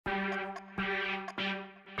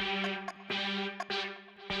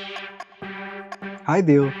Hi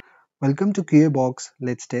there, welcome to QA Box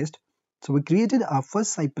Let's Test. So we created our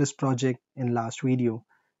first Cypress project in last video.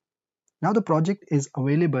 Now the project is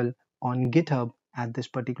available on GitHub at this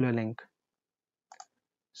particular link.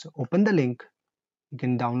 So open the link, you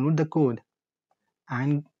can download the code,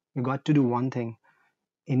 and you got to do one thing.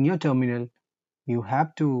 In your terminal, you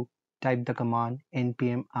have to type the command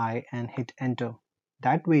npm I and hit enter.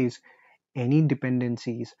 That way, any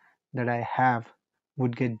dependencies that I have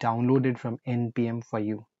would get downloaded from npm for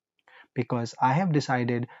you. Because I have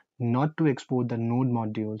decided not to export the node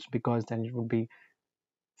modules, because then it would be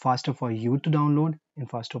faster for you to download and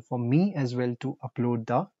faster for me as well to upload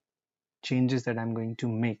the changes that I'm going to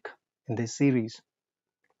make in this series.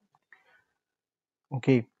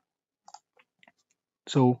 Okay,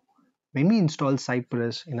 so when we installed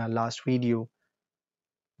Cypress in our last video,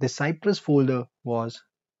 the Cypress folder was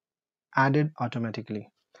added automatically,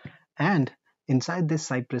 and inside this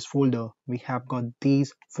Cypress folder we have got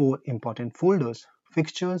these four important folders: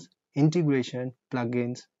 fixtures, integration,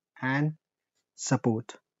 plugins, and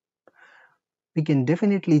support. We can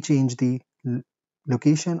definitely change the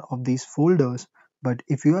location of these folders, but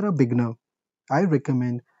if you are a beginner, I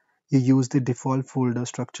recommend you use the default folder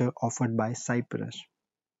structure offered by Cypress.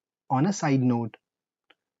 On a side note,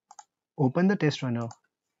 open the test runner,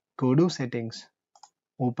 go to settings,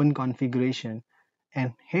 open configuration,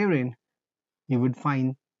 and herein you would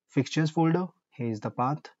find fixtures folder, here is the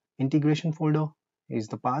path, integration folder, here is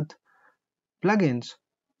the path, plugins,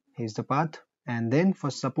 here is the path, and then for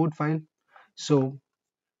support file, so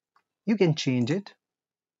you can change it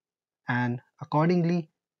and accordingly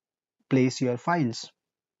place your files.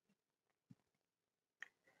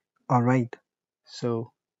 Alright,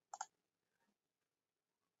 so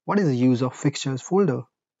what is the use of fixtures folder?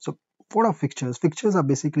 So what are fixtures? Fixtures are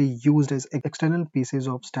basically used as external pieces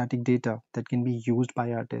of static data that can be used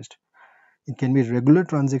by our test. It can be regular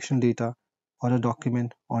transaction data or a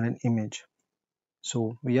document or an image.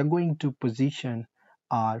 So we are going to position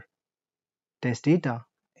our test data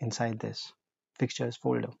inside this fixtures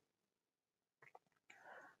folder.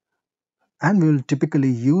 And we will typically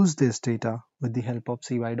use this data with the help of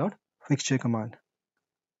cy.fixture command.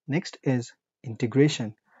 Next is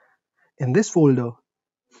integration. In this folder,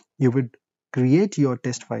 you would create your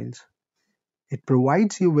test files. It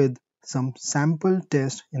provides you with some sample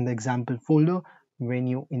tests in the example folder when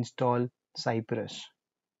you install Cypress.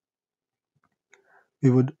 We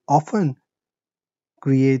would often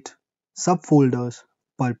create subfolders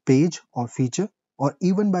per page or feature, or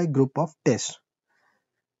even by group of tests.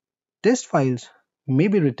 Test files may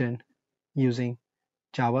be written using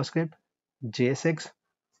JavaScript, JSX,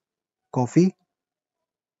 Coffee,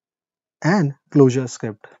 and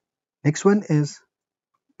ClojureScript. Next one is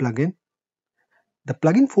plugin. The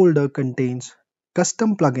plugin folder contains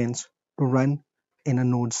custom plugins to run in a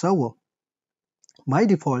node server. By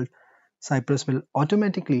default, Cypress will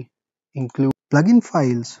automatically include plugin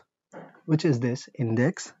files, which is this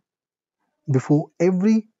index, before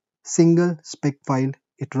every single spec file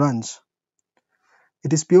it runs.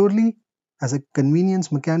 It is purely as a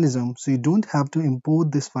convenience mechanism, so you don't have to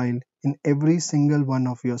import this file in every single one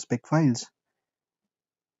of your spec files.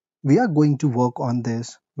 We are going to work on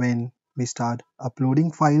this when we start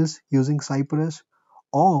uploading files using Cypress,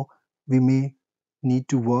 or we may need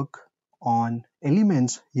to work on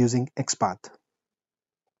elements using XPath.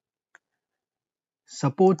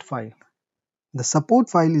 Support file. The support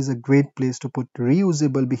file is a great place to put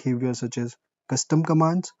reusable behavior such as custom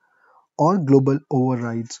commands or global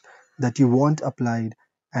overrides that you want applied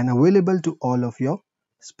and available to all of your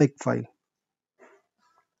spec file.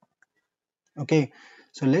 Okay,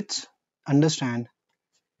 so let's understand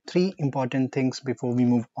three important things before we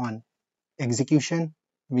move on: execution,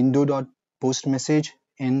 window.postMessage,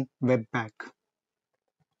 and WebPack.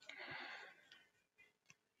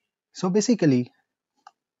 So basically,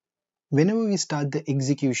 whenever we start the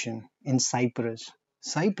execution in Cypress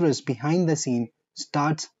behind the scene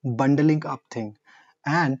starts bundling up things,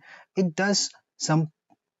 and it does some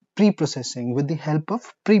pre-processing with the help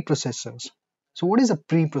of preprocessors. So what is a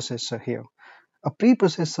preprocessor here? A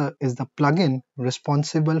preprocessor is the plugin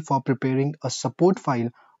responsible for preparing a support file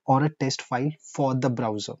or a test file for the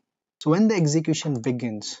browser. So when the execution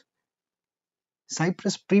begins,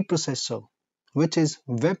 Cypress preprocessor, which is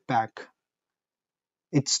WebPack,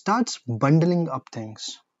 it starts bundling up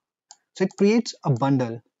things. So it creates a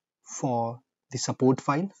bundle for the support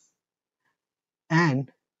file and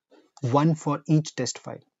one for each test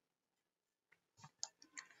file.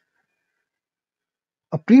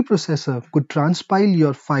 A preprocessor could transpile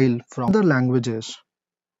your file from other languages,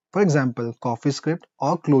 for example CoffeeScript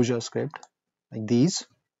or ClojureScript, like these,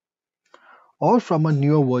 or from a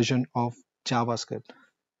newer version of JavaScript.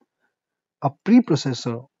 A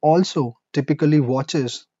preprocessor also typically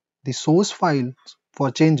watches the source files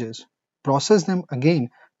for changes, process them again,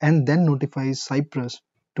 and then notifies Cypress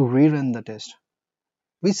to rerun the test.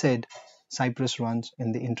 We said Cypress runs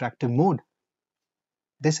in the interactive mode.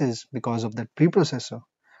 This is because of that preprocessor.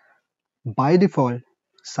 By default,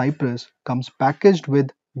 Cypress comes packaged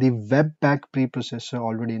with the WebPack preprocessor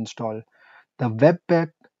already installed. The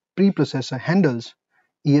WebPack preprocessor handles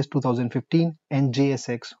ES 2015 and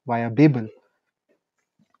JSX via Babel,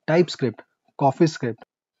 TypeScript, CoffeeScript,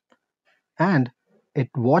 and it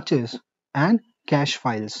watches and cache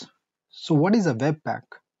files. So what is a Webpack?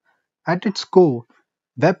 At its core,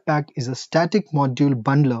 Webpack is a static module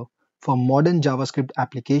bundler for modern JavaScript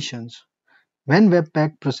applications. When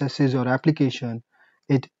Webpack processes your application,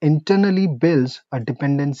 it internally builds a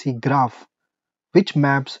dependency graph which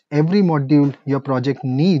maps every module your project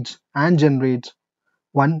needs and generates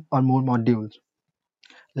one or more modules.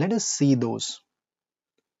 Let us see those.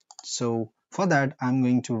 So for that, I'm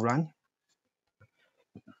going to run.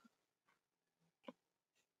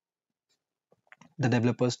 The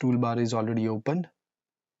developers toolbar is already opened.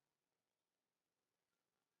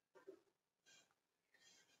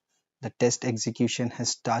 The test execution has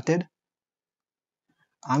started.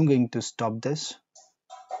 I'm going to stop this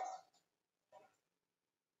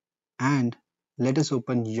and let us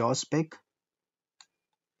open your spec.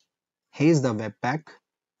 Here's the Webpack.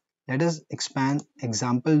 Let us expand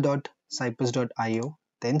example.cypress.io,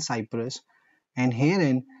 then Cypress, and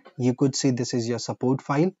herein you could see this is your support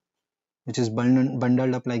file, which is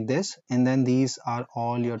bundled up like this, and then these are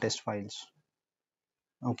all your test files.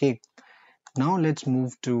 Okay, now let's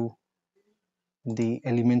move to the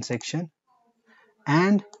element section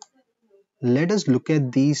and let us look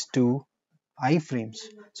at these two iframes.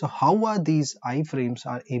 So how are these iframes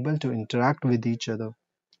are able to interact with each other?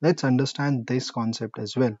 Let's understand this concept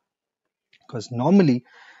as well, because normally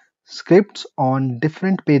scripts on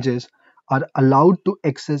different pages are allowed to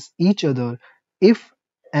access each other if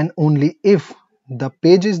and only if the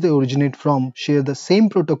pages they originate from share the same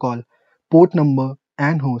protocol, port number,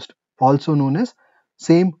 and host, also known as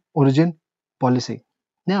same origin policy.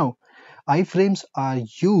 Now, iframes are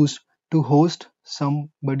used to host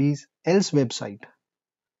somebody's else website.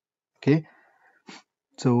 Okay,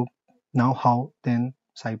 so now how then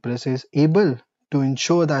Cypress is able to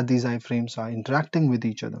ensure that these iframes are interacting with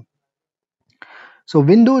each other? So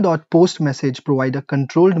window.postMessage provide a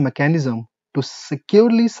controlled mechanism to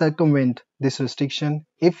securely circumvent this restriction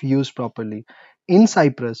if used properly. In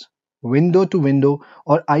Cypress, window to window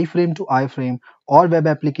or iframe to iframe or web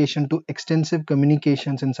application to extensive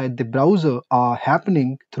communications inside the browser are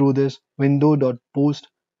happening through this window.post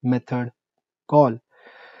method call.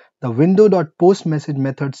 The window.postMessage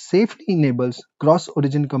method safely enables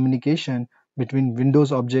cross-origin communication between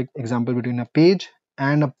Windows object, example between a page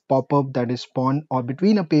and a pop-up that is spawned, or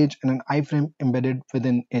between a page and an iframe embedded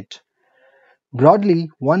within it. Broadly,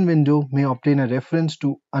 one window may obtain a reference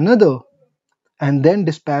to another and then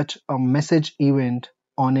dispatch a message event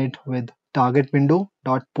on it with target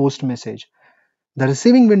window.postMessage. The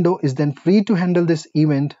receiving window is then free to handle this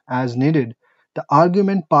event as needed. The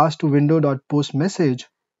argument passed to window.postMessage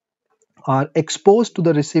are exposed to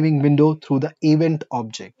the receiving window through the event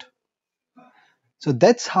object. So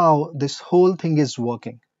that's how this whole thing is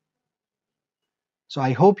working. So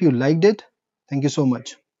I hope you liked it. Thank you so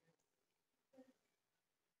much.